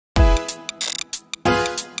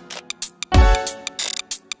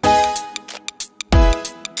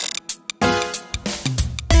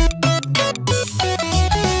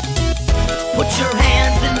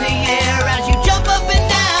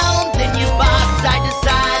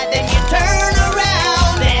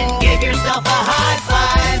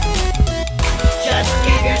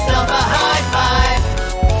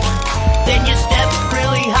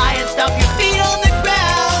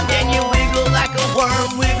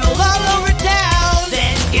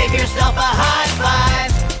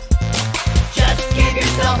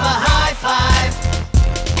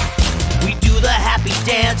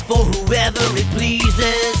for whoever it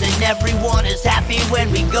pleases, and everyone is happy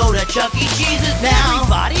when we go to Chuck E. Cheese's now.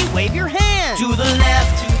 Everybody wave your hands. To the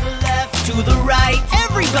left, to the left, to the right.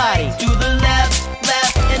 Everybody. To the left,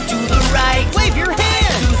 left, and to the right. Wave your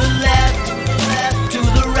hands. To the left, left, to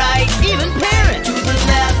the right. Even parents. To the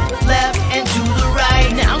left, left, and to the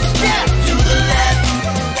right. Now step. To the left,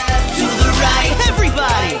 left, to the right.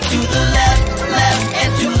 Everybody. To the left, left,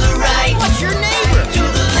 and to the right. What's your neighbor? To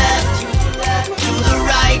the left, left, to the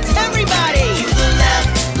right. Everybody. To the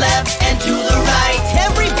left, left, and to the right.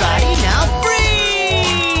 Everybody, now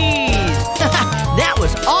freeze! That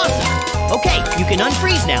was awesome! Okay, you can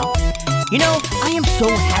unfreeze now. You know, I am so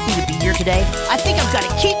happy to be here today. I think I've got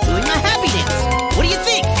to keep doing my happy dance. What do you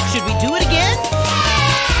think? Should we do it again?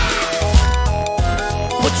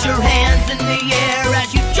 Put your hands in the air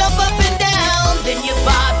as you jump up and down. Then you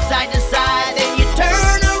bob side to side, then you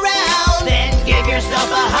turn around. Then give yourself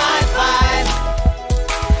a high five.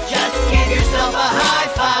 Just give yourself a high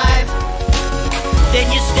five. Then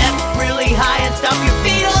you step really high and stomp your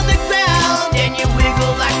feet on the ground. Then you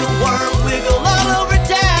wiggle like a worm, wiggle all over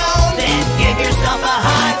town. Then give yourself a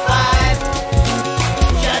high five.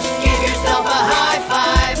 Just give yourself a high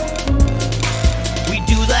five. We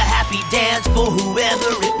do the happy dance for whoever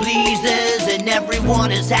it pleases, and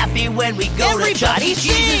everyone is happy when we go to Chuck E.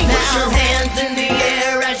 Cheese's now.